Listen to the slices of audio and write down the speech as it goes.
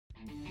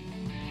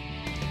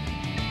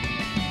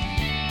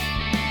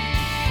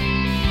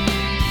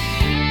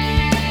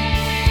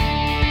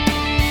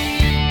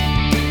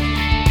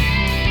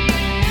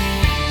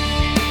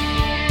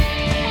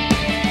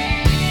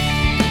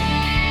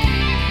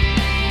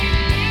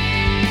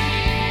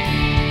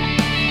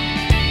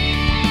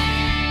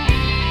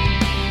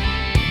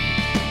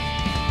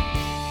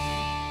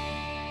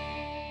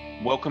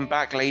Welcome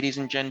back, ladies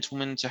and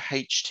gentlemen, to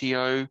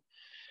HTO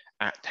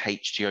at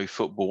HTO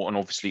Football, and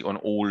obviously on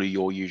all of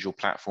your usual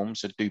platforms.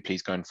 So do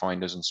please go and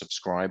find us and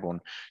subscribe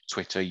on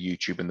Twitter,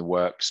 YouTube, and the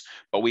works.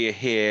 But we are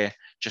here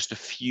just a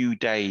few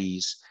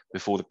days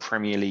before the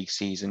Premier League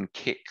season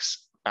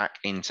kicks back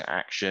into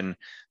action.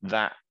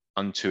 That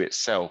unto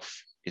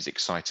itself is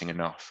exciting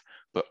enough.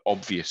 But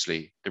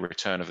obviously, the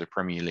return of the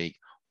Premier League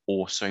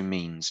also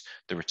means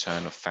the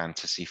return of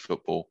fantasy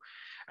football.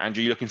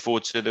 Andrew, you looking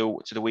forward to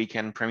the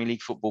weekend Premier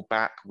League football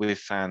back with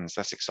fans?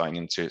 That's exciting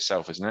into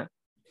itself, isn't it?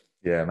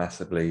 Yeah,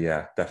 massively.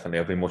 Yeah, definitely.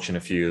 I've been watching a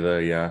few of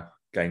the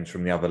games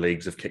from the other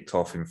leagues have kicked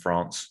off in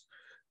France,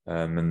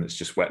 and it's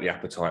just whet the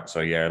appetite. So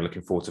yeah,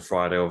 looking forward to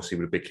Friday, obviously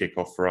with a big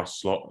kick-off for us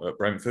slot at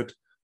Brentford.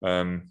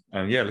 And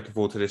yeah, looking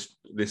forward to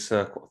this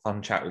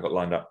fun chat we've got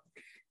lined up.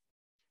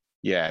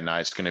 Yeah, no,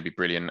 it's going to be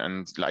brilliant.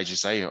 And like you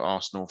say,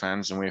 Arsenal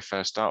fans, and we're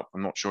first up.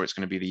 I'm not sure it's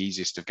going to be the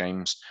easiest of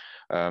games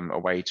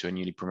away to a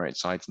newly promoted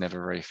side. It's never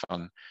very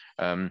fun.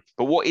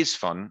 But what is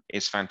fun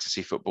is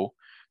fantasy football.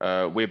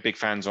 We're big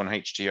fans on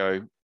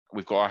HTO.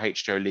 We've got our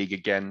HTO League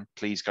again.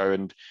 Please go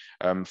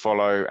and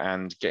follow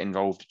and get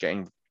involved.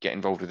 Get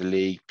involved with the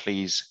league.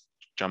 Please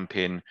jump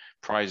in.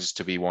 Prizes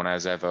to be won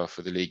as ever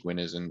for the league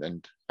winners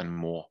and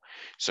more.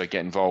 So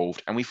get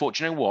involved. And we thought,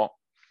 you know what?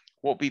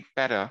 What would be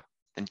better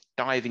than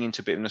diving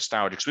into a bit of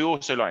nostalgia? Because we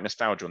also like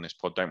nostalgia on this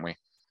pod, don't we?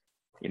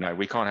 You know,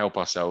 we can't help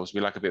ourselves. We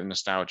like a bit of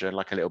nostalgia,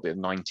 like a little bit of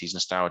 90s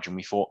nostalgia. And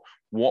we thought,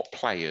 what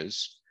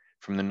players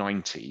from the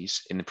 90s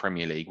in the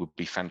Premier League would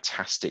be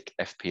fantastic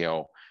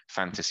FPL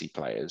fantasy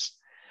players?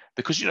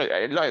 Because, you know,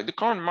 like the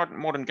current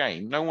modern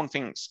game, no one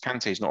thinks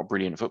Kante is not a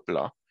brilliant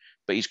footballer,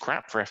 but he's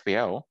crap for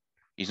FPL.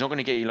 He's not going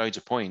to get you loads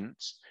of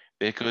points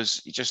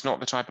because he's just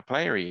not the type of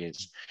player he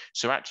is.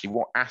 So actually,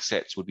 what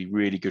assets would be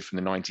really good from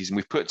the 90s? And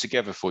we've put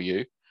together for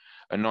you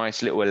a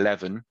nice little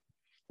 11.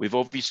 We've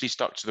obviously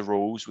stuck to the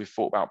rules. We've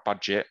thought about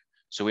budget.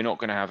 So we're not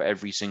going to have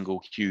every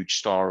single huge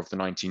star of the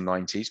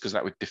 1990s because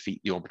that would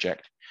defeat the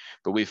object.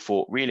 But we've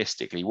thought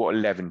realistically, what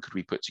 11 could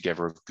we put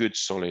together of good,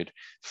 solid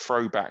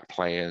throwback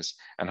players?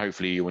 And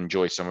hopefully you'll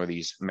enjoy some of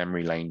these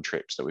memory lane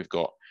trips that we've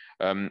got.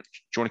 Do you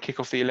want to kick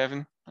off the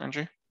 11,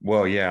 Andrew?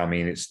 Well, yeah, I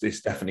mean, it's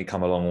definitely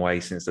come a long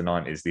way since the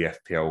 90s, the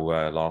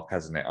FPL lark,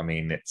 hasn't it? I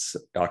mean,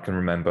 I can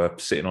remember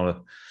sitting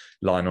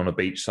lying on a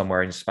beach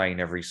somewhere in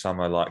Spain every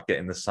summer, like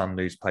getting the Sun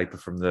newspaper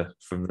from the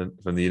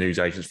news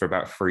agents for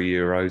about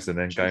 €3 and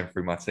then going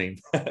through my team.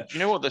 You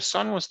know what? The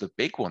Sun was the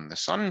big one. The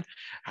Sun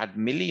had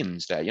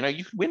millions there. You know,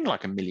 you could win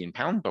like £1 million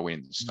by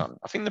winning the Sun.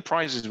 I think the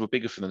prizes were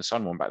bigger for the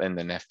Sun one back then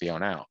than FPL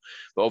now.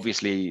 But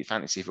obviously,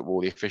 fantasy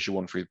football, the official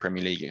one through the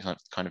Premier League, is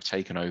kind of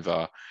taken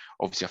over.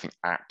 Obviously, I think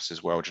apps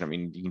as well. Do you know what I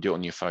mean? You can do it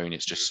on your phone.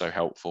 It's just so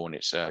helpful and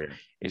it's brilliant.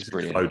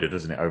 Exploded,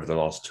 hasn't it, over the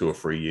last 2 or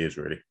 3 years,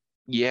 really?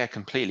 Yeah,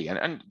 completely.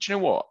 And do you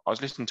know what? I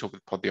was listening to a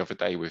pod the other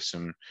day with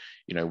some,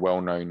 you know,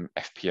 well-known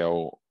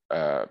FPL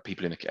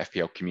people in the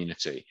FPL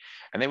community,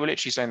 and they were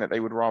literally saying that they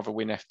would rather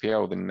win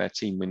FPL than their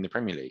team win the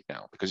Premier League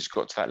now because it's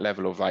got to that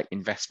level of like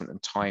investment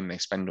and time they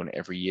spend on it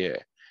every year.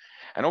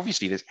 And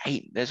obviously, there's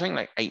something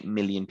like 8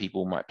 million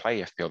people might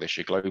play FPL this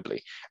year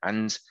globally,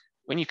 and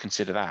when you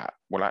consider that,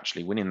 well,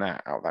 actually winning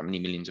that out of that many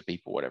millions of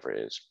people, whatever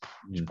it is,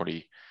 it's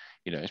probably,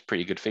 you know, it's a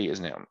pretty good feat,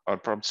 isn't it?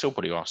 I'd probably still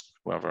probably ask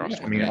whoever else.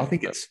 I mean, I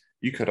think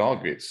you could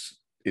argue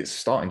it's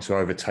starting to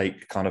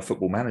overtake kind of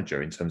Football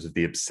Manager in terms of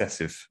the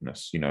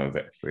obsessiveness, you know, of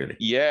it, really.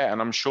 Yeah,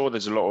 and I'm sure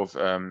there's a lot of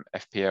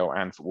FPL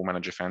and Football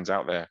Manager fans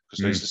out there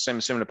because there's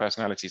the similar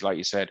personalities, like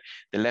you said,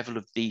 the level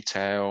of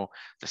detail,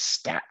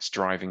 the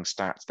driving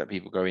stats that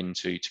people go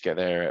into to get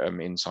their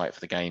insight for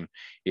the game.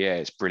 Yeah,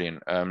 it's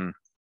brilliant.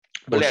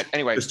 But yeah,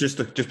 anyway, just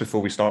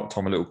before we start,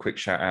 Tom, a little quick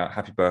shout out.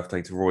 Happy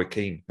birthday to Roy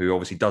Keane, who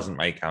obviously doesn't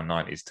make our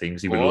 90s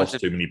teams. He would have lost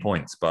too many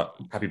points, but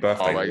happy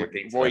birthday.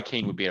 Roy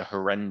Keane would be a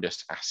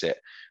horrendous asset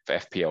for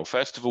FPL.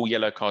 First of all,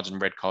 yellow cards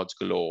and red cards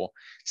galore.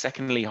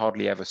 Secondly,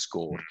 hardly ever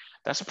scored.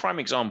 That's a prime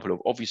example of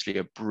obviously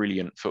a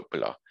brilliant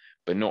footballer,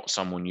 but not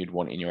someone you'd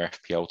want in your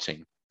FPL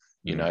team.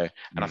 You know,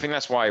 and I think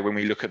that's why when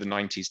we look at the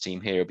 90s team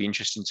here, it'll be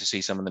interesting to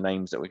see some of the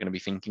names that we're going to be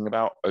thinking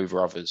about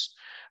over others,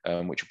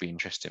 which will be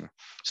interesting.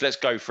 So let's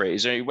go for it.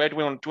 Do we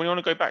want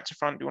to go back to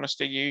front? Do you want us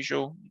to do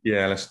usual?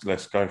 Yeah,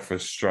 let's go for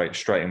straight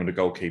in with the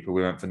goalkeeper.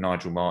 We went for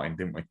Nigel Martin,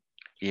 didn't we?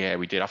 Yeah,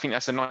 we did. I think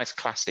that's a nice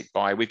classic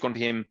buy. We've gone to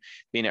him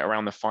being at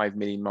around the 5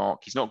 million mark.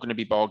 He's not going to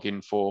be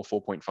bargained for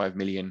 4.5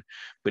 million,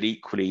 but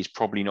equally, he's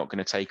probably not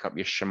going to take up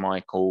your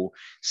Schmeichel,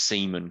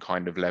 Seaman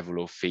kind of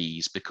level of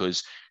fees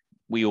because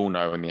we all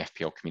know in the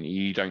FPL community,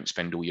 you don't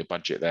spend all your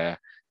budget there.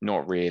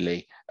 Not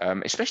really.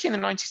 Especially in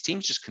the 90s,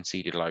 teams just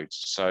conceded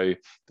loads. So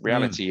the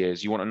reality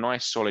is you want a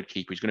nice, solid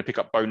keeper who's going to pick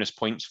up bonus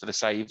points for the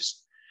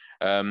saves.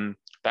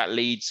 That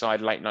Leeds side,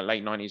 late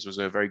 90s, was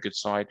a very good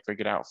side, very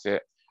good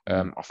outfit.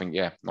 I think,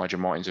 Nigel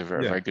Martin's a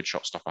very good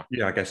shot stopper.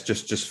 Yeah, I guess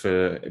just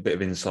for a bit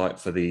of insight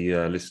for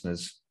the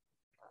listeners,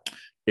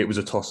 it was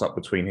a toss-up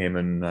between him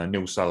and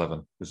Neil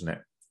Sullivan, wasn't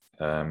it?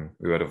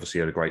 Who had obviously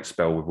had a great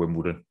spell with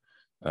Wimbledon.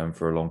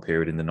 For a long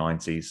period in the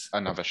 90s.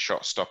 Another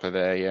shot stopper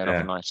there,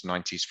 another nice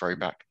 90s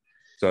throwback.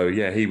 So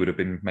yeah, he would have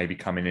been maybe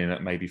coming in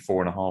at maybe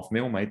 4.5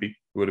 mil, maybe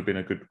would have been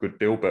a good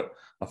deal. But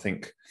I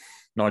think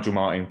Nigel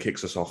Martyn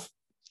kicks us off.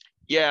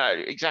 Yeah,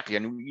 exactly.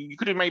 And you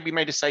could have maybe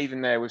made a save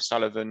in there with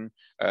Sullivan.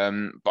 But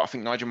I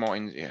think Nigel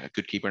Martyn's a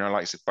good keeper. And I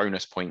like the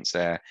bonus points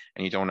there.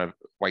 And you don't want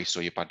to waste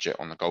all your budget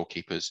on the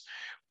goalkeepers.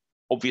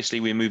 Obviously,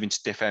 we're moving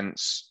to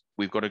defence.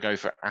 We've got to go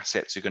for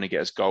assets who are going to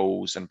get us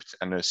goals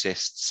and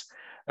assists.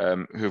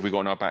 Who have we got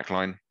in our back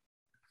line?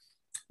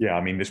 Yeah,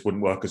 I mean, this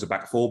wouldn't work as a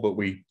back four, but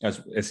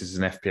as this is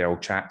an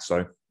FPL chat,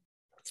 so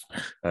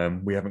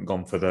we haven't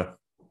gone for the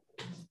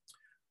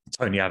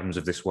Tony Adams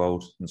of this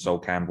world and Sol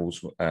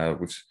Campbell's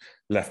with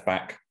left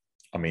back.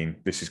 I mean,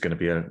 this is going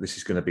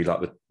to be like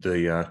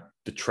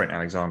the Trent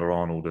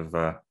Alexander-Arnold of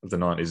the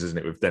 90s, isn't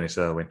it? With Dennis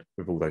Irwin,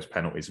 with all those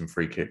penalties and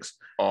free kicks.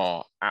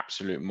 Oh,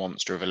 absolute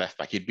monster of a left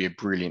back. He'd be a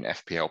brilliant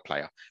FPL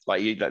player.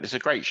 It's a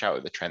great shout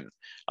at the Trent.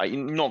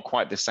 Not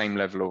quite the same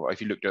level of, if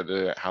you looked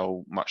at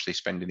how much they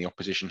spend in the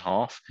opposition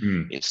half,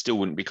 it still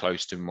wouldn't be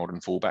close to modern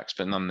fullbacks,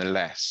 but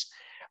nonetheless,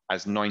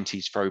 as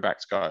 90s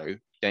throwbacks go,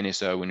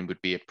 Dennis Irwin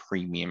would be a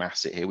premium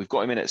asset here. We've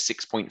got him in at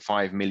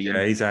 6.5 million.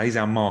 Yeah, he's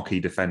our marquee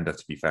defender,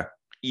 to be fair.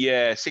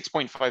 Yeah,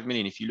 6.5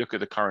 million. If you look at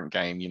the current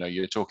game,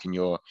 you're talking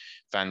your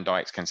Van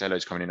Dijk's,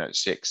 Cancelo's coming in at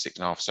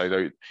 6.5.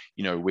 So,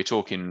 we're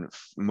talking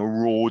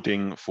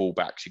marauding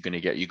fullbacks. You're going to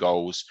get your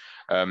goals.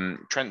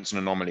 Trent's an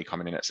anomaly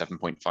coming in at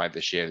 7.5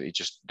 this year. It's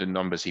just the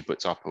numbers he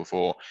puts up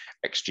for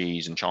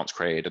XGs and chance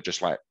created are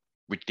just like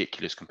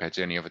ridiculous compared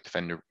to any other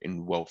defender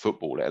in world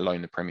football, let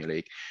alone the Premier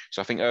League. So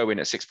I think Irwin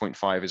at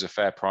 6.5 is a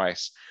fair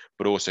price,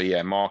 but also,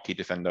 marquee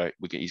defender.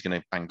 He's going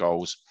to bang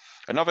goals.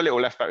 Another little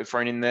left back we've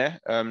thrown in there.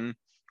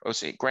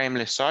 Obviously, Graham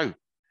Lissow.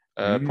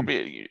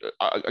 Probably,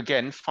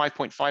 again,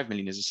 5.5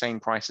 million is the same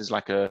price as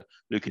like a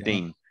Luca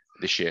Dean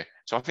this year.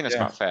 So I think that's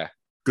about fair.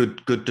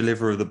 Good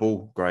deliverer of the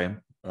ball,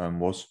 Graham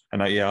was.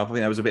 And I think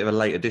that was a bit of a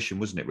late addition,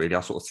 wasn't it, really?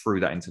 I sort of threw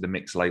that into the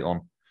mix late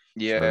on.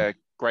 Yeah,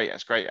 great.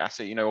 That's great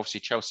asset. Obviously,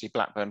 Chelsea,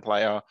 Blackburn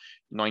player,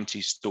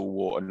 90s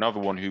stalwart, another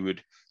one who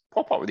would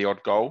pop up with the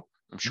odd goal.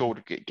 I'm sure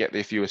would get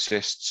a few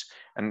assists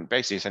and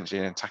basically essentially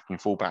an attacking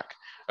fullback.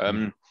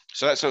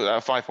 So that's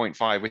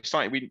 5.5.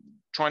 We're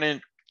trying to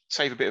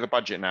save a bit of a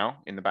budget now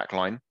in the back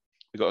line.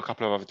 We've got a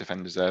couple of other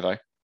defenders there, though.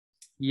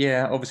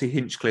 Yeah, obviously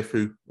Hinchcliffe,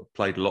 who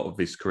played a lot of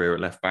his career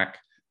at left back,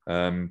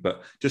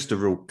 but just a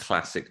real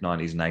classic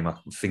 90s name. I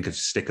think of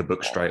sticker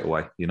book straight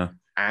away,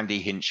 Andy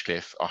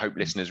Hinchcliffe. I hope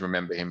listeners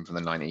remember him from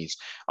the 90s.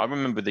 I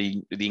remember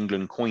the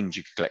England coins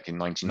you could collect in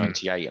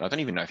 1998, and I don't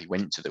even know if he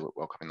went to the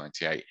World Cup in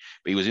 98,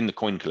 but he was in the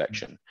coin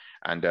collection.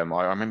 And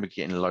I remember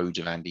getting loads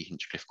of Andy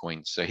Hinchcliffe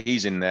coins. So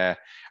he's in there.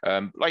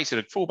 Like you said,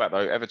 a fullback, though,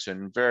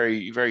 Everton,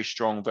 very, very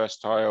strong,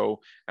 versatile,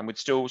 and would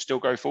still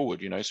go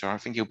forward, So I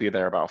think he'll be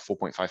there about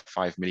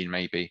 4.55 million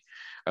maybe.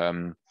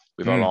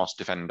 With our last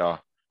defender,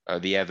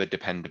 the ever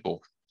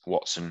dependable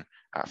Watson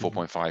at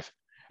 4.5.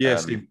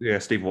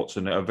 Steve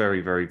Watson, a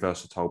very, very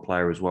versatile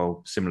player as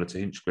well, similar to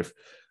Hinchcliffe.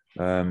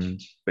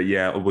 But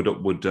yeah, would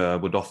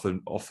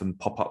often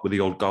pop up with the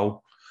odd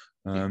goal.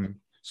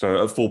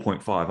 So at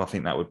 4.5, I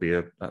think that would be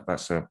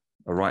that's a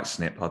right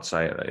snip, I'd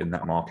say, in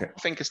that market.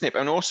 I think a snip.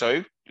 And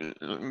also,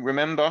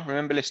 remember,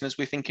 listeners,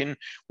 we're thinking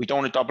we don't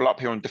want to double up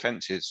here on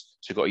defences.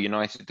 So we've got a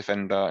United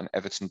defender, an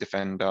Everton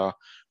defender,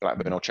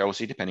 Blackburn or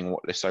Chelsea, depending on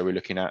what list we're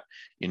looking at,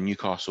 your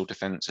Newcastle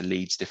defence, a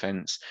Leeds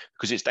defence,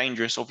 because it's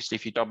dangerous, obviously,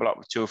 if you double up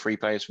with 2 or 3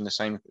 players from the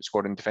same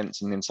squad in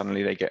defence and then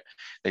suddenly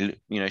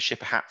they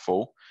ship a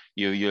hatful,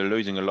 you're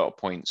losing a lot of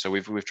points. So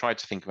we've tried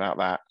to think about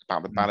that,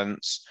 about the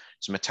balance,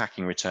 some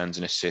attacking returns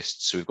and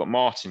assists. So we've got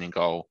Martin in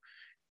goal,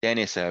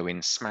 Dennis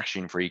Irwin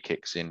smashing free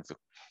kicks in for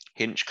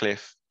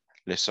Hinchcliffe,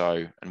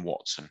 Lissow and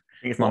Watson.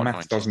 If my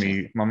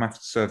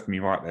math served me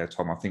right there,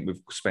 Tom, I think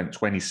we've spent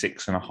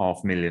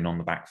 26.5 million on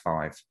the back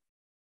 5.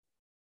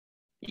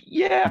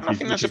 Yeah, I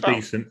think that's about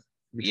decent.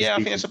 I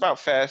think it's about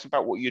fair. It's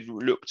about what you'd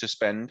look to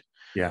spend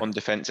on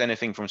defence.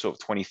 Anything from sort of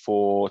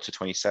 24 to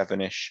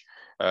 27-ish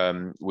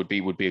would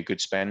be a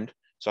good spend.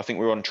 So I think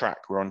we're on track.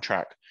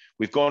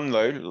 We've gone,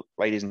 though,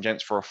 ladies and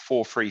gents, for a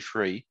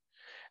 4-3-3.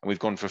 And we've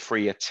gone for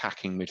 3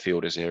 attacking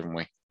midfielders here, haven't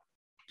we?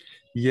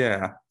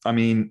 Yeah. I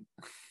mean,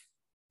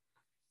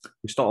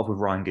 we start off with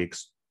Ryan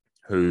Giggs,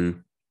 who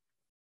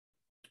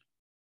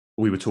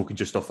we were talking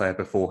just off air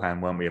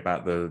beforehand, weren't we,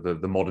 about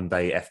the modern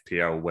day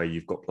FPL, where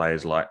you've got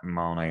players like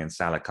Mane and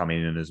Salah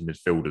coming in as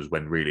midfielders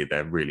when really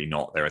they're really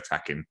not. They're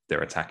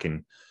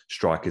attacking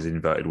strikers,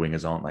 inverted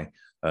wingers, aren't they?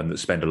 That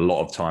spend a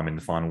lot of time in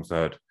the final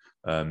third.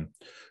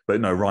 But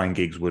no, Ryan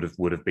Giggs would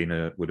have been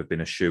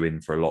a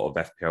shoe-in for a lot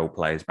of FPL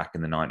players back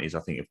in the 90s.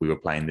 I think if we were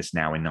playing this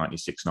now in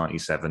 96,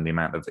 97, the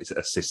amount of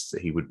assists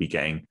that he would be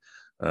getting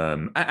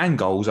and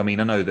goals. I mean,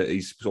 I know that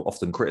he's sort of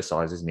often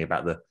criticised, isn't he,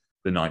 about the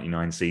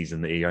 99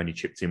 season, that he only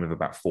chipped in with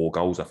about 4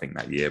 goals, I think,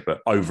 that year.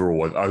 But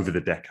overall, over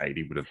the decade,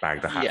 he would have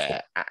bagged a hat.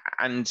 Yeah,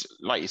 And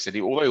like you said,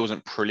 although he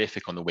wasn't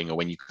prolific on the winger,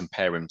 when you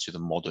compare him to the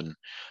modern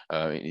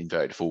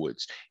inverted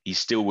forwards, he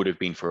still would have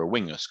been for a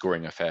winger,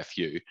 scoring a fair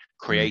few,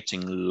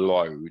 creating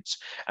loads.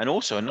 And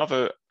also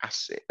another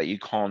asset that you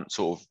can't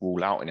sort of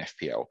rule out in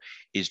FPL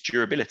is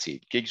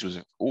durability. Giggs was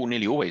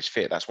nearly always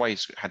fit. That's why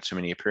he's had so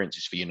many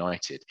appearances for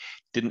United.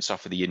 Didn't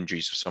suffer the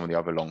injuries of some of the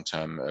other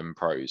long-term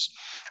pros.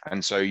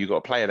 And so you've got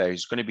a player there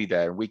who's going to be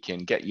there week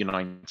in, get you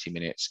 90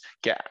 minutes,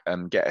 get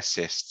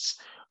assists,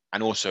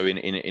 and also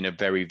in a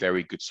very,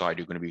 very good side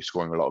who are going to be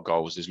scoring a lot of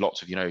goals. There's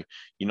lots of,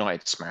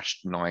 United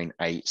smashed 9,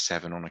 8,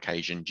 7 on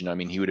occasion. Do you know what I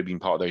mean? He would have been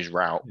part of those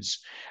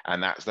routes,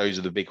 and those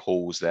are the big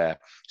hauls there.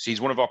 So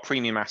he's one of our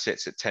premium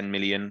assets at 10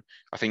 million.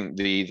 I think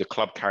the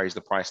club carries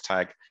the price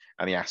tag,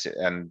 and the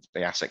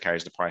asset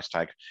carries the price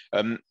tag.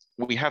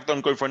 We have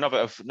done go for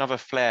another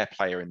flair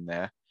player in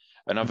there,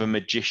 another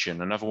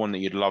magician, another one that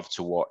you'd love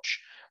to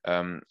watch.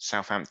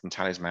 Southampton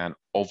talisman.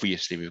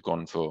 Obviously, we've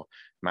gone for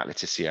Matt Le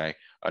Tissier,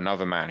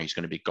 another man who's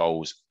going to be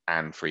goals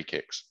and free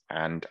kicks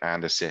and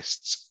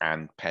assists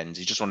and pens.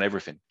 He's just on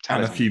everything.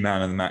 Talisman. And a few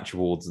man of the match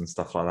awards and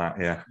stuff like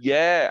that. Yeah.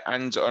 Yeah.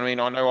 And I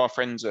mean, I know our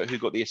friends who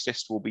got the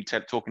assist will be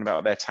talking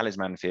about their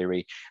talisman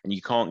theory. And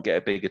you can't get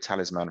a bigger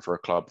talisman for a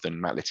club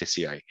than Matt Le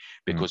Tissier,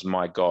 because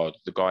my God,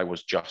 the guy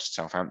was just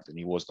Southampton.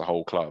 He was the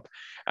whole club.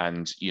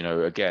 And,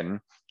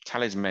 again,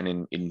 talisman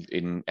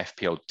in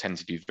FPL tend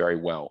to do very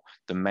well.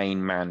 The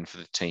main man for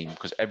the team,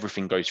 because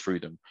everything goes through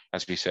them.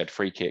 As we said,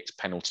 free kicks,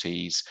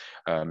 penalties,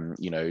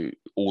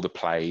 all the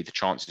play, the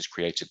chances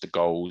created, the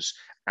goals,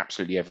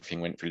 absolutely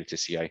everything went through Le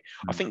Tissier.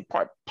 I think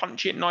quite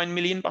punchy at 9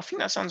 million, but I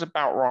think that sounds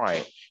about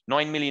right.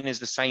 9 million is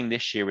the same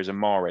this year as a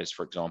Mahrez,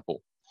 for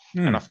example.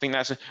 And I think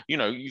that's,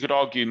 you could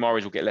argue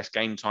Mahrez will get less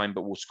game time,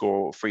 but will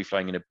score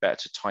free-flowing in a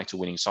better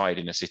title-winning side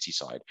in a City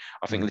side.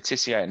 I think Le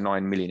Tissier at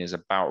 9 million is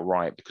about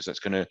right, because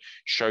that's going to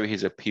show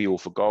his appeal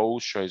for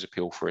goals, show his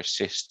appeal for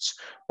assists,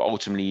 but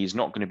ultimately he's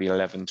not going to be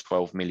 11,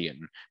 12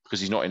 million because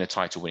he's not in a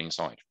title-winning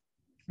side.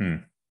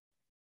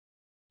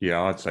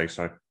 Yeah, I'd say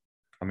so.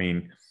 I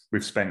mean,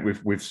 we've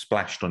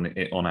splashed on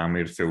it on our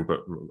midfield, but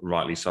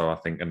rightly so, I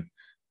think.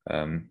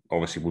 And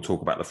obviously we'll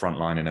talk about the front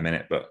line in a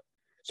minute, but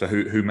so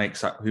who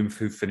makes that? Who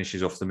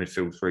finishes off the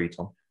midfield three,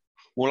 Tom?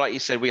 Well, like you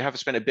said, we have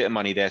spent a bit of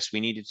money there, so we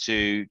needed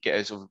to get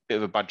a sort of bit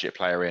of a budget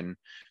player in,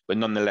 but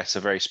nonetheless a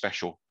very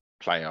special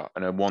player,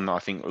 and one that I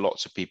think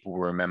lots of people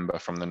will remember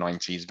from the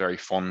 90s very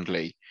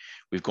fondly.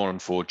 We've gone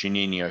for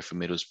Juninho for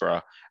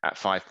Middlesbrough at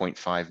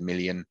 5.5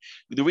 million.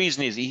 The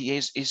reason is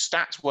his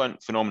stats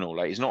weren't phenomenal.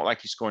 Like, it's not like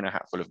he's scoring a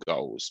hatful of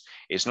goals.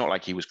 It's not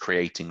like he was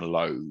creating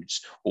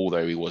loads,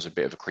 although he was a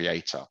bit of a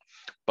creator.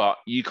 But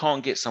you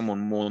can't get someone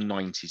more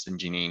 90s than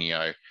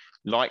Juninho,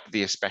 like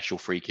the special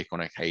free kick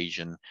on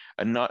occasion,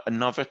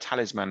 another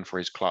talisman for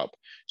his club.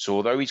 So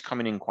although he's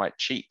coming in quite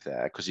cheap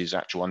there because his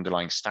actual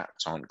underlying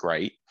stats aren't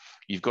great,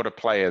 you've got a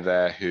player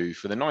there who,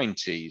 for the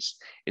 90s,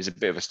 is a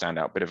bit of a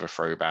standout, bit of a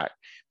throwback,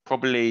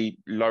 probably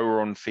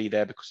lower on fee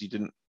there because he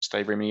didn't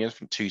stay very many years,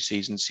 from 2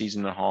 seasons,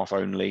 season and a half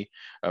only,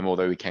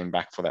 although he came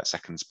back for that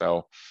second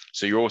spell.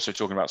 So you're also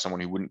talking about someone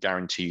who wouldn't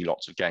guarantee you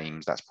lots of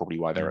games. That's probably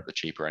why they're at the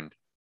cheaper end.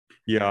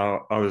 Yeah,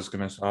 I was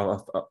going to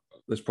say,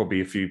 there's probably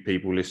a few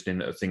people listening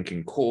that are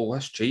thinking, cool,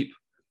 that's cheap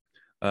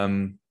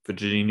for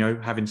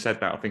Juninho. Having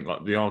said that, I think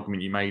like the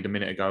argument you made a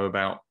minute ago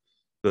about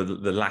the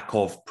lack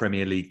of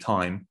Premier League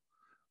time,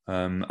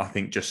 I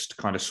think just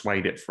kind of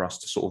swayed it for us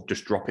to sort of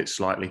just drop it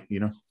slightly,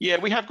 Yeah,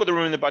 we have got the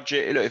room in the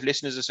budget. Look, if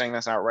listeners are saying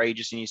that's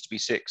outrageous, he needs to be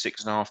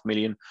 6.5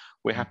 million,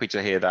 we're happy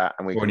to hear that.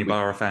 And or any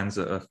Borough fans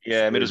that are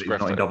Middlesbrough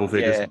not in double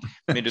figures.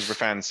 Yeah, Middlesbrough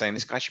fans saying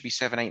this guy should be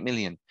 7-8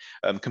 million.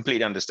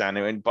 Completely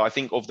understanding. But I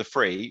think of the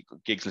three,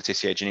 Giggs, Le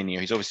Tissier, Juninho,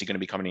 he's obviously going to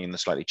be coming in the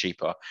slightly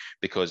cheaper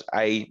because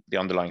A, the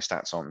underlying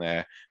stats aren't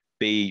there.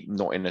 B,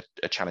 not in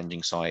a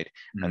challenging side,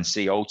 and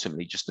C,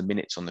 ultimately just the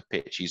minutes on the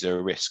pitch. He's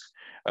a risk.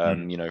 For our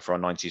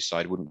 90s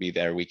side, wouldn't be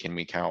there week in,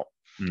 week out.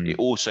 It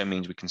also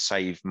means we can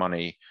save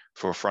money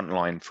for a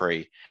frontline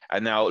free.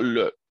 And now,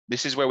 look,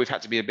 this is where we've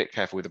had to be a bit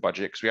careful with the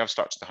budget because we have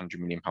stuck to the £100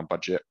 million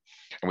budget,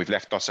 and we've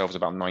left ourselves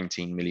about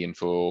 19 million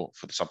for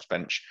the subs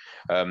bench.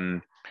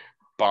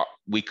 But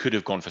we could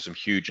have gone for some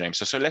huge names.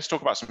 So let's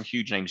talk about some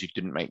huge names who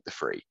didn't make the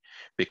free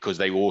because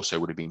they also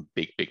would have been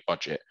big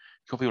budget.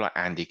 You've got people like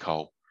Andy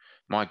Cole.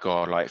 My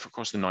God, like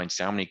across the 90s,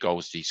 how many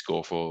goals did he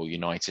score for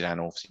United and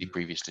obviously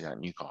previously at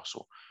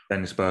Newcastle?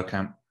 Dennis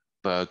Bergkamp,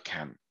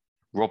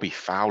 Robbie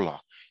Fowler.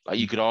 Like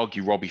you could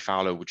argue Robbie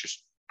Fowler would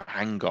just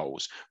hang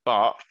goals.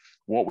 But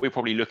what we're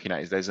probably looking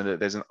at is there's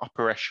an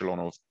upper echelon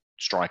of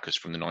strikers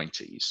from the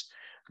 90s,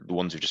 the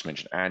ones we've just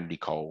mentioned, Andy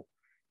Cole,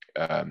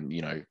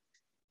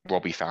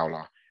 Robbie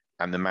Fowler,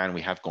 and the man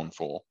we have gone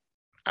for,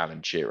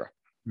 Alan Shearer.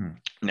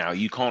 Now,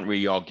 you can't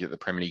really argue that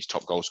the Premier League's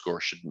top goal scorer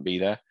shouldn't be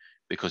there,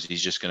 because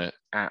he's just going to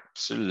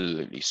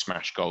absolutely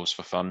smash goals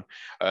for fun.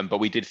 But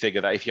we did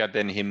figure that if you had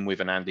then him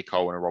with an Andy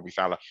Cole and a Robbie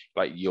Fowler,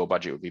 like your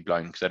budget would be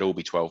blown because they'd all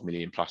be 12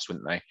 million plus,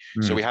 wouldn't they?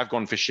 So we have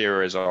gone for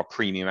Shearer as our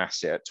premium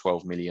asset at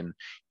 12 million.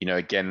 You know,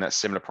 again, that's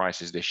similar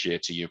prices this year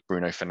to your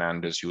Bruno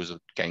Fernandes, who was a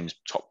game's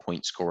top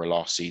point scorer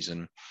last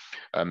season.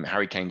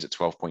 Harry Kane's at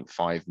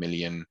 12.5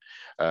 million.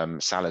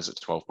 Salah's at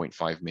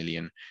 12.5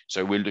 million.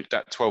 So we looked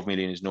at 12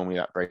 million is normally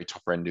that very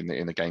top end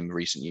in the game in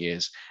recent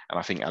years. And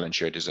I think Alan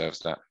Shearer deserves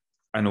that.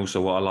 And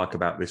also, what I like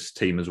about this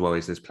team as well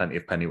is there's plenty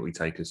of penalty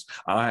takers.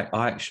 I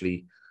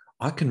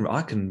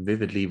can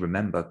vividly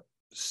remember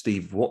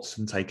Steve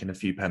Watson taking a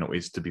few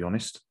penalties, to be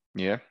honest.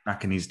 Yeah,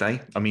 back in his day.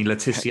 I mean,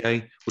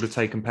 Letitia would have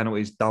taken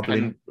penalties.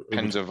 Dublin,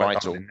 pens are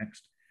vital.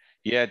 Next.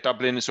 Yeah,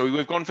 Dublin. So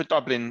we've gone for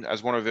Dublin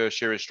as one of the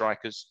Shearer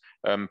strikers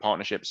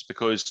partnerships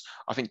because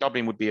I think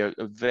Dublin would be a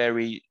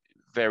very,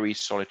 very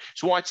solid.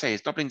 So what I'd say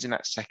is Dublin's in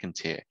that second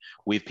tier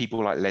with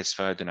people like Les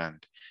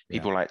Ferdinand.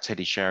 People like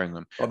Teddy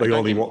Sheringham. The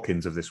Ollie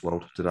Watkins of this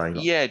world today.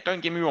 Yeah,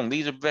 don't get me wrong.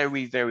 These are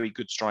very, very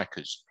good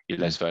strikers. Your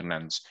Les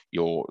Ferdinands,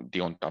 your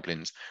Dion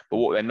Dublins. But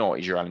what they're not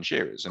is your Alan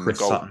Shearers. And Chris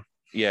Sutton.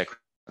 Yeah,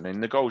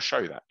 and the goals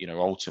show that, you know,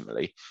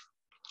 ultimately.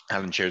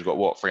 Alan Shearer's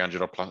got,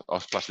 300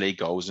 plus league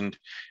goals, and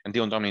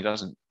Dion Dublin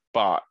doesn't.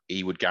 But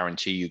he would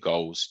guarantee you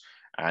goals.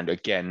 And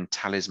again,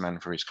 talisman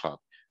for his club.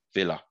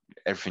 Villa,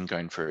 everything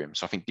going through him.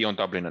 So I think Dion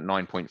Dublin at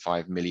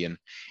 9.5 million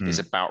is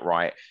about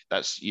right.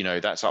 That's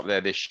up there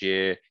this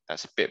year.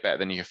 That's a bit better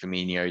than your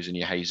Firminos and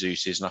your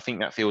Jesuses. And I think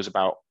that feels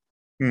about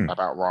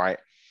right.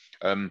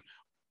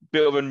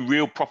 Bit of a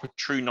real proper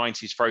true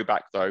 90s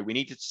throwback though. We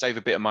needed to save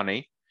a bit of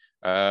money,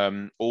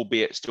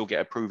 albeit still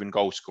get a proven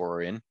goal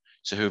scorer in.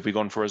 So who have we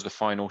gone for as the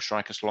final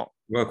striker slot?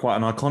 Well, quite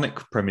an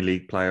iconic Premier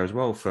League player as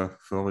well for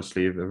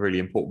obviously a really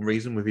important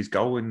reason with his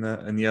goal in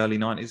the early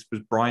 90s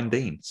was Brian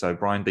Deane. So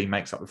Brian Deane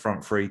makes up the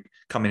front three,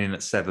 coming in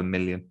at 7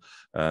 million.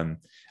 And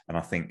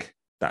I think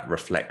that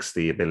reflects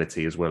the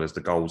ability as well as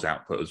the goals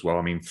output as well.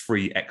 I mean,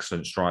 three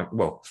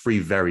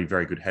very,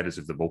 very good headers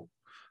of the ball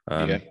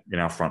in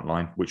our front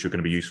line, which are going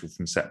to be useful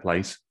from set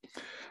plays.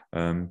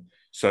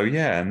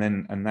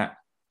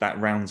 That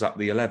rounds up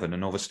the 11.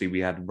 And obviously we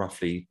had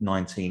roughly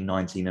 19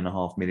 and a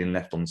half million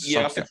left on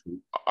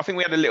substitute. I think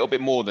we had a little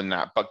bit more than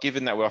that. But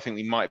given that, I think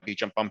we might be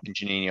bumping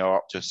Juninho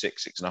up to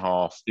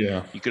 6.5.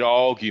 Yeah. You could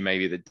argue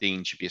maybe that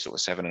Deane should be a sort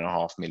of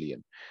 7.5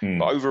 million.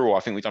 But overall,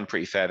 I think we've done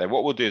pretty fair there.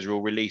 What we'll do is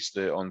we'll release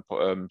on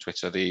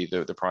Twitter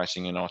the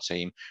pricing in our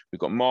team. We've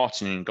got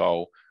Martin in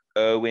goal,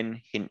 Irwin,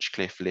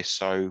 Hinchcliffe,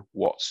 Lissow,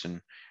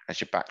 Watson as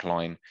your back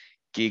line,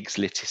 Giggs,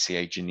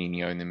 Letitia,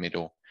 Juninho in the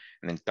middle,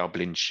 and then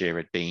Dublin,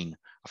 Shearer, Deane.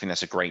 I think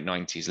that's a great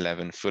 90s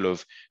 11, full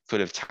of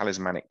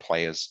talismanic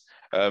players.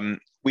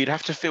 We'd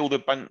have to fill the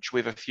bench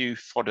with a few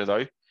fodder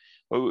though.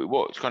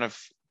 What kind of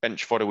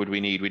bench fodder would we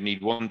need? We'd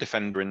need one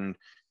defender and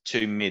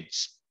two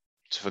mids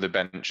for the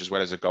bench as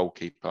well as a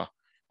goalkeeper.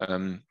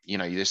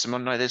 There's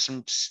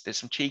some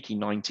cheeky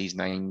 90s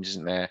names,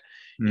 isn't there?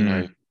 You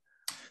know,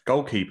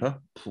 goalkeeper.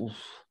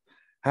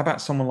 How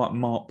about someone like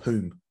Mark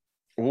Poom?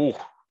 Oh,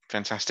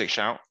 fantastic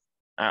shout!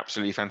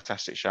 Absolutely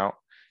fantastic shout.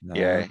 No.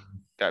 Yeah.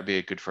 That'd be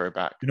a good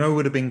throwback. You know, it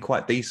would have been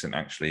quite decent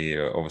actually.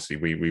 Obviously,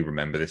 we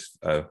remember this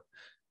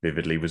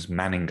vividly. Was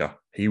Manninger?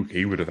 He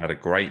would have had a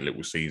great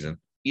little season.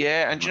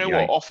 Yeah, and do you know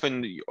what?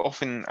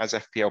 Often as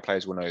FPL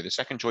players will know, the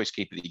second choice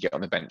keeper that you get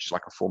on the bench is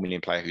like a 4 million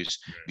player who's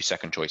your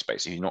second choice,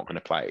 basically, who's not going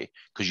to play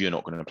because you're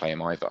not going to play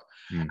him either.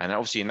 And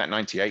obviously, in that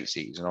 98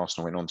 season,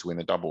 Arsenal went on to win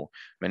the double.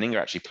 Manninger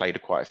actually played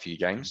quite a few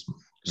games.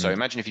 So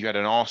imagine if you had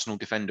an Arsenal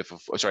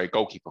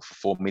goalkeeper for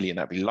 4 million,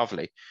 that'd be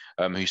lovely.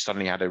 Who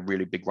suddenly had a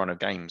really big run of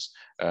games.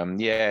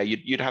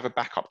 You'd have a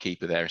backup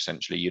keeper there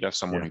essentially. You'd have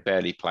someone who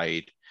barely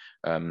played,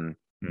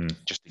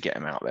 just to get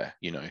him out there.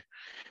 You know,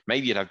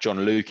 maybe you'd have John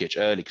Lukic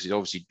early because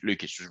obviously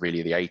Lukic was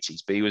really the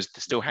 80s, but he was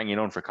still hanging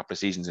on for a couple of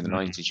seasons in the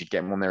 90s. You'd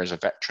get him on there as a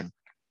veteran.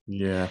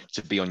 Yeah,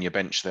 to be on your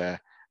bench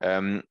there.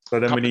 So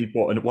then we need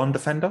one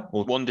defender,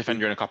 or one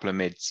defender and a couple of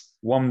mids.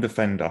 One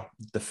defender.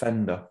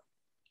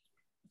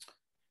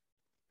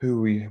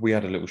 Who we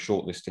had a little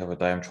shortlist the other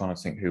day. I'm trying to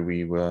think who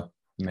we were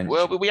mentioning.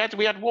 Well, we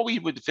had what we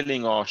were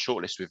filling our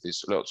shortlist with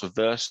is lots of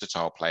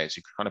versatile players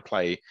who could kind of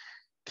play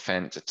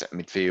defence,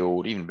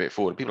 midfield, even a bit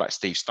forward. People like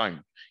Steve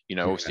Stone,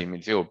 obviously in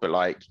midfield, but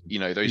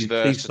those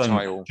versatile.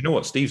 Stone, do you know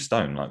what, Steve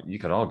Stone? Like, you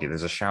could argue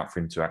there's a shout for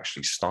him to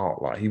actually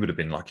start. Like, he would have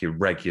been like your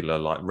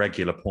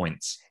regular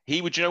points.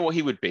 He would. You know what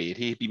he would be?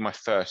 He'd be my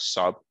first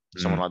sub.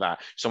 Someone like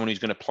that. Someone who's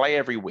going to play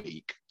every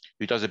week,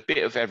 who does a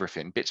bit of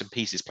everything, bits and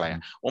pieces player,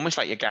 almost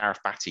like your Gareth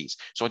Batties.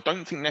 So I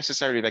don't think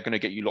necessarily they're going to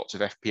get you lots of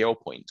FPL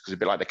points, because a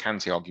bit like the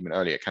Kante argument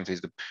earlier, Kante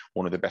is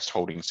one of the best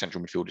holding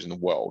central midfielders in the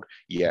world,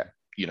 yet,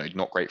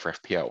 not great for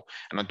FPL.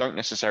 And I don't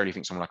necessarily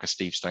think someone like a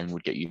Steve Stone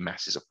would get you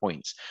masses of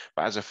points.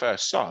 But as a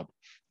first sub,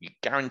 you're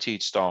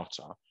guaranteed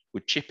starter,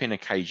 would chip in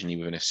occasionally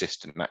with an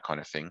assist and that kind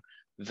of thing.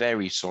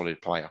 Very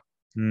solid player.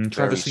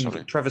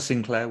 Trevor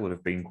Sinclair would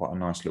have been quite a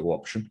nice little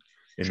option.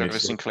 in Trevor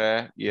this.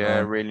 Sinclair, yeah,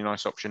 No. really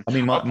nice option. I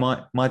mean,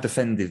 my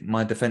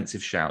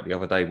defensive shout the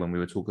other day when we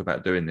were talking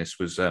about doing this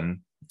was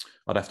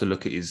I'll have to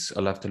look at his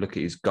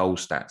goal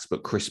stats,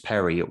 but Chris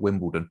Perry at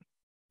Wimbledon.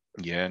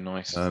 Yeah,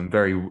 nice.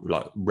 Very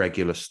like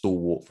regular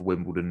stalwart for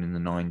Wimbledon in the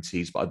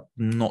 90s, but I'm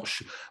not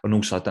sure. And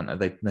also, I don't know,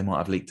 they might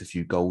have leaked a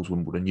few goals,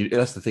 Wimbledon.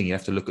 That's the thing, you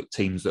have to look at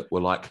teams that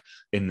were like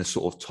in the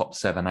sort of top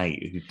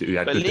 7-8 who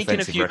had But good leaking a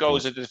defensive few records.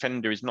 goals as a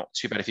defender is not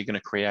too bad if you're going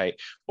to create.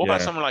 What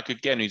about someone like,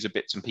 again, who's a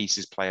bits and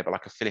pieces player, but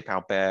like a Philippe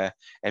Albert?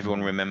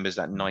 Everyone remembers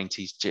that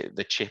 90s,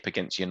 the chip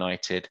against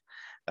United.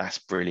 That's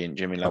brilliant,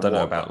 Jimmy. Like, I don't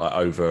know about like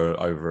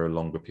over a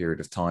longer period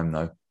of time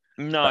though.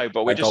 No,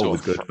 but we're that just goal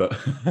sort was of, good,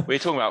 but we're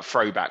talking about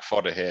throwback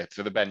fodder here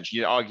for the bench.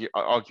 You argue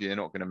they're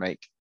not going to make.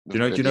 Do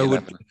you know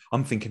what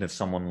I'm thinking of?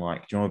 Someone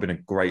like, do you know, I've been a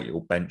great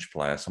little bench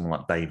player. Someone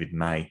like David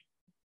May.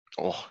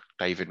 Oh,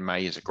 David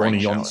May is a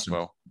great shout as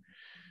well.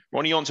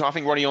 Ronnie Johnson, I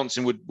think Ronnie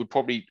Johnson would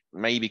probably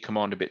maybe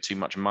command a bit too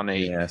much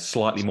money. Yeah,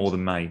 slightly more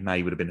than May.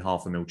 May would have been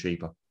 $500,000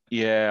 cheaper.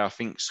 Yeah, I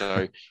think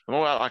so.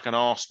 More like an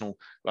Arsenal,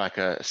 like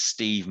a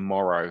Steve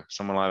Morrow,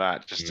 someone like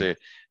that, just to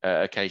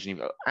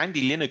occasionally.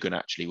 Andy Linegan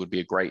actually would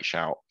be a great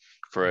shout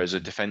for as a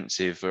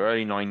defensive,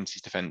 early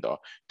 90s defender.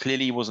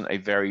 Clearly, it wasn't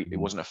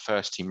a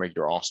first team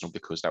regular Arsenal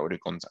because that would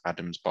have gone to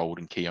Adams, Bold,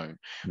 and Keown.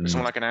 But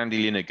someone like an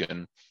Andy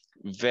Linegan,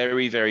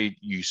 very, very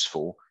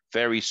useful,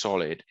 very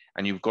solid.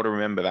 And you've got to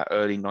remember that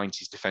early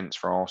 90s defense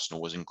for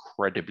Arsenal was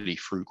incredibly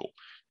frugal,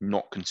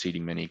 not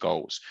conceding many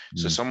goals.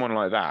 So someone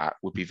like that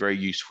would be very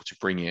useful to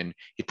bring in.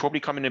 He'd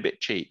probably come in a bit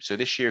cheap. So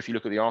this year, if you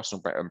look at the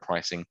Arsenal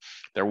pricing,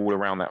 they're all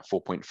around that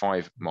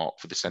 4.5 mark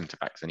for the centre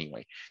backs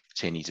anyway.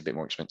 Tierney's a bit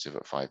more expensive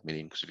at 5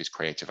 million because of his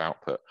creative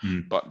output.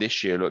 But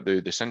this year, look,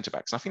 the centre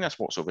backs, I think that's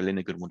what sort of a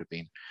Linegan would have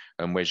been.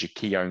 Whereas your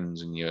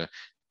Keowns and your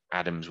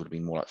Adams would have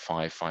been more like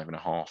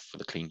 5.5 for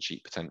the clean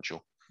sheet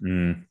potential.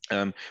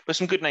 But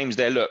some good names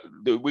there. Look,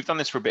 we've done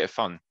this for a bit of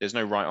fun. There's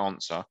no right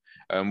answer.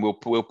 We'll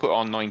put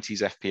our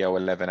 90s FPL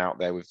 11 out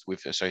there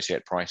with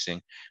associated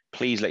pricing.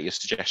 Please let your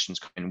suggestions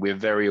come in. We're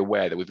very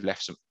aware that we've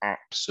left some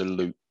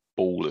absolute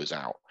ballers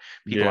out.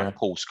 People like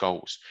Paul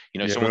Scholes. You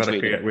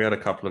know, we had a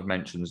couple of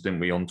mentions, didn't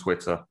we, on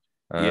Twitter?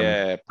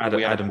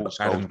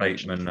 Adam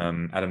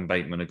Bateman. Adam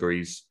Bateman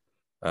agrees.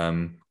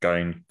 Have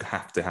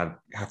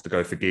to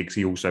go for gigs.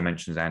 He also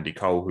mentions Andy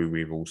Cole, who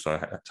we've also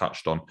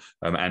touched on,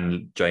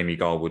 and Jamie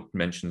Garwood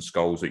mentions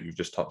Scholes that you've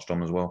just touched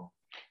on as well.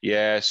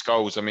 Yeah,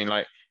 Scholes. I mean,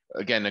 like,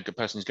 again, a good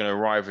person who's going to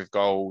arrive with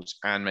goals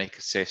and make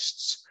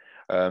assists.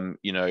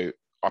 You know,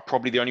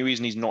 probably the only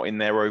reason he's not in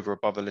there over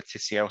above a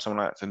Letizia or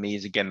someone like that for me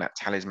is, again, that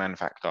talisman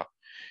factor.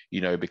 You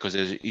know, because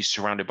he's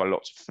surrounded by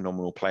lots of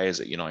phenomenal players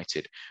at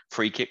United.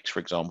 Free kicks, for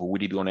example,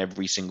 would he be on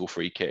every single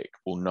free kick?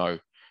 Well, no.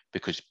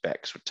 Because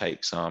Bex would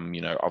take some,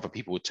 you know, other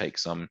people would take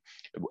some.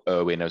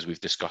 Irwin, as we've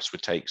discussed,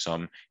 would take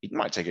some. He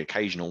might take an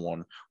occasional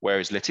one.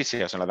 Whereas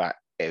Letizia, something like that,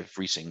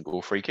 every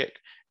single free kick,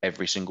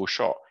 every single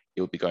shot,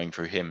 it would be going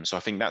through him. So I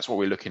think that's what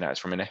we're looking at is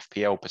from an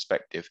FPL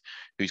perspective,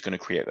 who's going to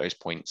create those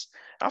points.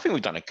 And I think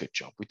we've done a good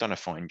job. We've done a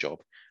fine job.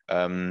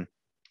 And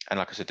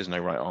like I said, there's no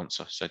right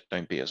answer. So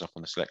don't beat us up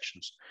on the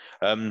selections.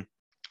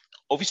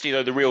 Obviously,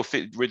 though, the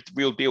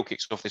real deal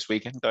kicks off this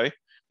weekend, though.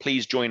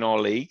 Please join our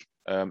league.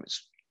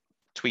 It's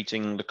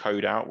tweeting the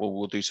code out.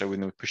 We'll do so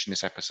when we're pushing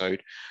this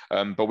episode.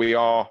 But we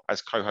are,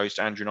 as co-host,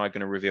 Andrew and I,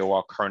 going to reveal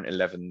our current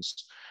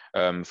 11s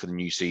for the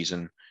new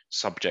season,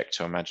 subject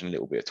to, I imagine, a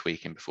little bit of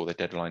tweaking before the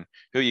deadline.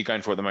 Who are you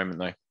going for at the moment,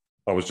 though?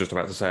 I was just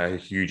about to say a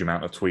huge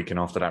amount of tweaking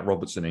after that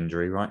Robertson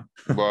injury, right?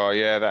 Well,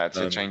 yeah, that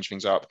to change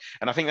things up.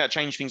 And I think that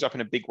changed things up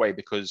in a big way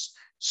because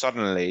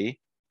suddenly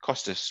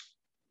Kostas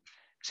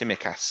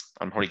Tsimikas,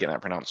 I'm probably getting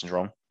that pronouncing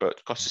wrong, but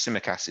Kostas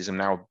Tsimikas is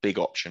now a big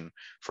option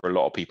for a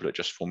lot of people at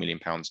just £4 million.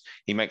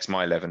 He makes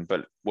my 11,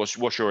 but what's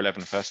your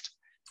 11 first?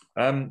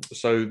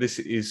 So this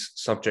is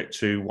subject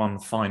to one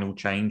final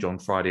change on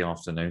Friday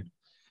afternoon.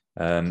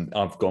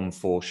 I've gone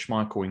for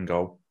Schmeichel in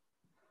goal.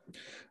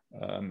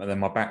 And then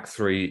my back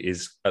three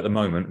is, at the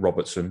moment,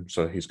 Robertson,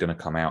 so he's going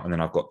to come out. And then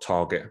I've got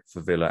Target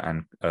for Villa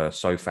and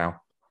Sofau.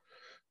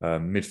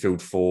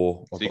 Midfield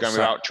four. So you're going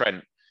without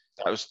Trent?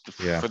 That was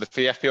for the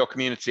FPL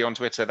community on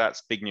Twitter.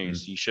 That's big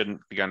news. You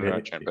shouldn't be going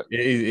without Trent, but it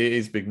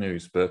is big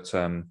news. But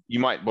you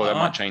might. Well, that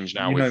might change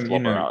now with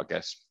Wobber out, I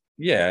guess.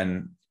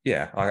 Yeah,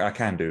 I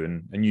can do,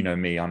 and you know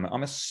me, I'm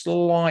a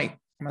slight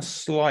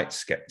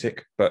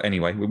skeptic. But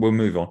anyway, we'll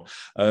move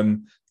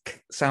on.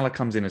 Salah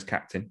comes in as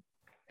captain.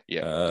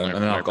 Yeah, and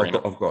then I've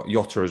got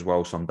Jota as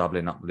well, so I'm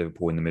doubling up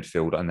Liverpool in the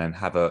midfield, and then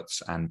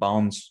Havertz and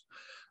Barnes,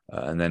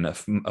 and then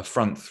a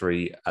front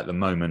three at the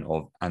moment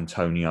of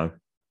Antonio,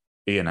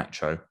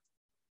 Iheanacho.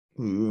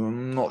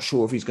 I'm not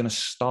sure if he's going to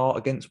start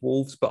against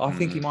Wolves, but I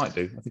think he might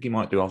do. I think he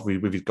might do after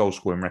with his goal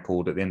scoring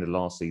record at the end of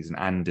last season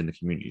and in the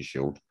Community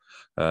Shield,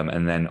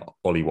 and then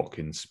Ollie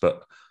Watkins.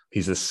 But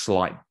he's a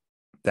slight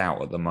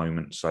doubt at the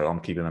moment, so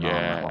I'm keeping an eye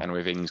on that one. And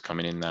with Ings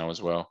coming in now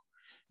as well.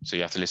 So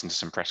you have to listen to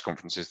some press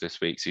conferences this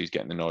week. So he's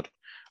getting the nod.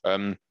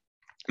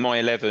 My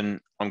 11,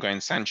 I'm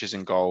going Sanchez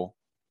in goal.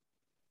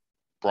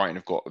 Brighton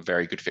have got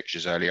very good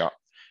fixtures early up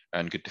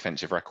and good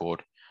defensive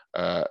record.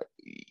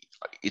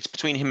 it's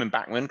between him and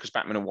Backman, because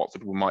Backman and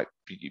Watford might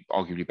be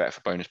arguably better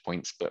for bonus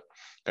points. But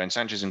going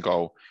Sanchez in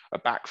goal, a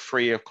back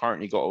three I've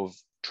currently got of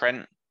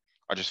Trent.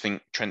 I just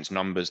think Trent's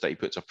numbers that he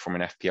puts up from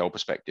an FPL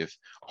perspective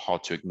are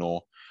hard to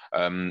ignore.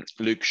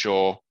 Luke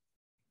Shaw,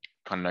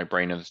 kind of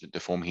no-brainer, the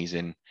form he's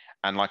in.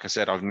 And like I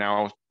said, I've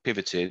now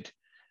pivoted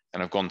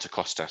and I've gone to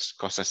Kostas.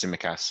 Kostas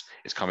Tsimikas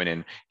is coming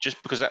in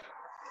just because at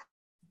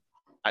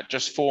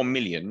just 4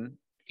 million,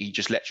 he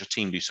just lets your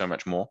team do so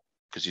much more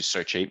because he's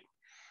so cheap.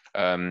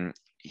 But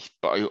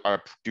I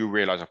do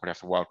realise I probably have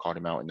to wildcard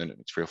him out in the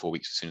next 3 or 4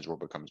 weeks as soon as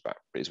Robert comes back.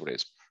 But it is what it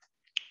is.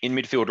 In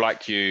midfield,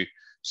 like you,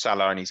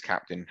 Salah and his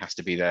captain has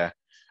to be there.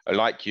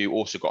 Like you,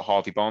 also got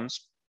Harvey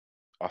Barnes.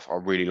 I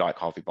really like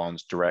Harvey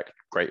Barnes, direct,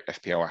 great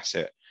FPL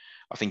asset.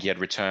 I think he had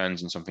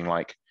returns in something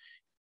like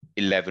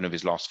 11 of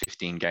his last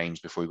 15 games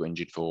before he got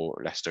injured for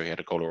Leicester. He had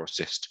a goal or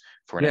assist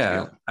for an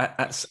FPL.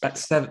 At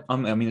 7. I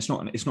mean, it's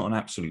not an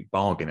absolute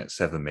bargain at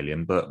 7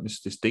 million, but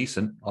it's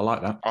decent. I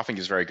like that. I think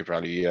it's very good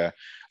value. Yeah,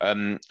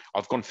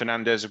 I've gone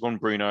Fernandes. I've gone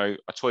Bruno.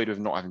 I toyed with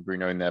not having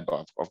Bruno in there,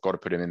 but I've got to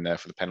put him in there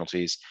for the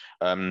penalties.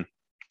 I've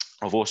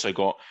also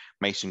got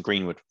Mason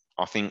Greenwood.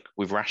 I think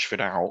with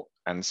Rashford out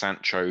and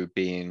Sancho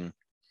being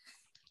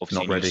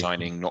obviously not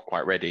signing, not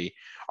quite ready,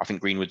 I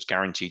think Greenwood's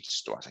guaranteed to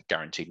start. I say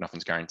guaranteed,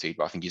 nothing's guaranteed,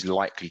 but I think he's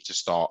likely to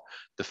start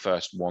the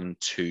first 1,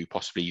 2,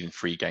 possibly even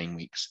 3 game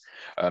weeks.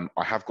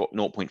 I have got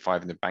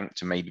 0.5 in the bank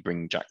to maybe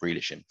bring Jack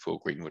Grealish in for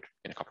Greenwood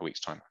in a couple of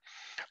weeks' time.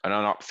 And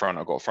then up front,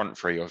 I've got a front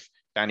three of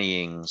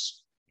Danny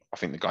Ings. I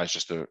think the guy's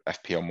just a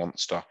FPL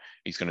monster.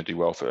 He's going to do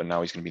well for it. And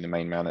now he's going to be the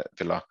main man at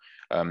Villa.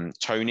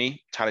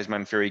 Tony,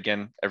 talisman theory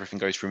again. Everything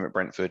goes for him at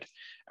Brentford.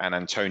 And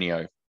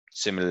Antonio,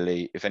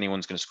 similarly, if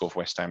anyone's going to score for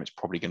West Ham, it's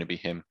probably going to be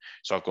him.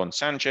 So I've gone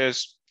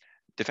Sanchez,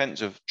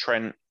 defense of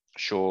Trent,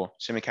 Shaw,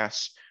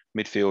 Tsimikas,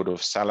 midfield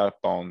of Salah,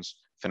 Barnes,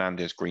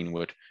 Fernandes,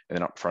 Greenwood, and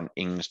then up front,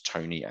 Ings,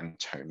 Tony,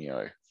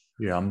 Antonio.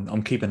 Yeah,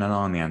 I'm keeping an eye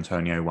on the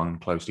Antonio one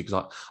closely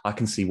because I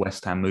can see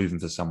West Ham moving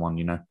for someone,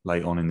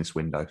 late on in this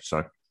window.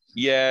 So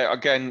yeah,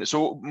 again,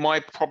 so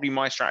my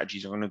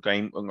strategies I'm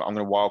going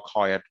to wild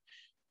card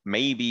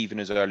maybe even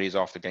as early as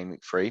after game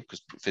week 3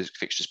 because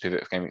fixtures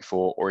pivot for game week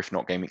 4, or if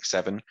not game week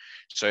 7.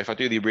 So if I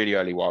do the really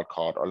early wild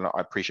card, I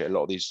appreciate a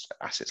lot of these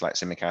assets like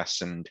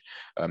Tsimikas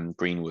and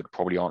Greenwood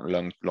probably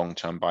aren't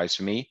long-term buys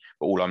for me,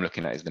 but all I'm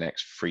looking at is the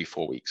next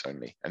 3-4 weeks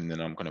only, and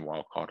then I'm going to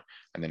wild card,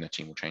 and then the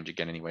team will change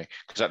again anyway.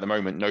 Because at the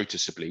moment,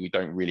 noticeably, we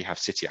don't really have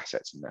City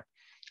assets in there,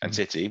 and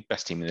City,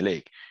 best team in the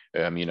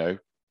league,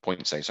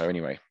 points say so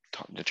anyway,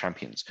 the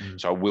champions.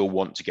 So I will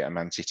want to get a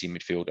Man City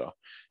midfielder.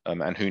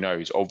 And who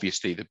knows?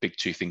 Obviously, the big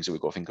 2 things that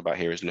we've got to think about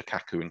here is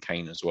Lukaku and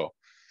Kane as well.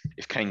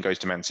 If Kane goes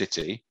to Man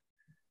City,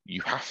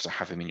 you have to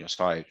have him in your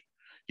side,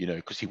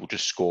 because he will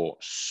just score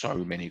so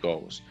many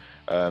goals.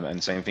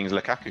 And same thing as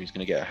Lukaku, he's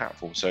going to get a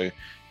hatful. So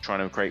trying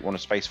to create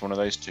space for one of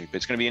those 2. But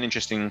it's going to be an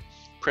interesting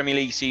Premier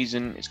League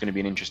season. It's going to be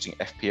an interesting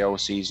FPL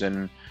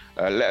season.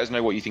 Let us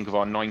know what you think of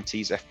our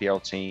 90s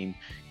FPL team.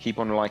 Keep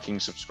on liking,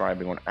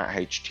 subscribing on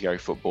 @HTO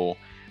Football.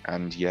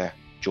 And yeah,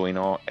 join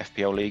our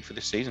FPL league for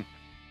this season.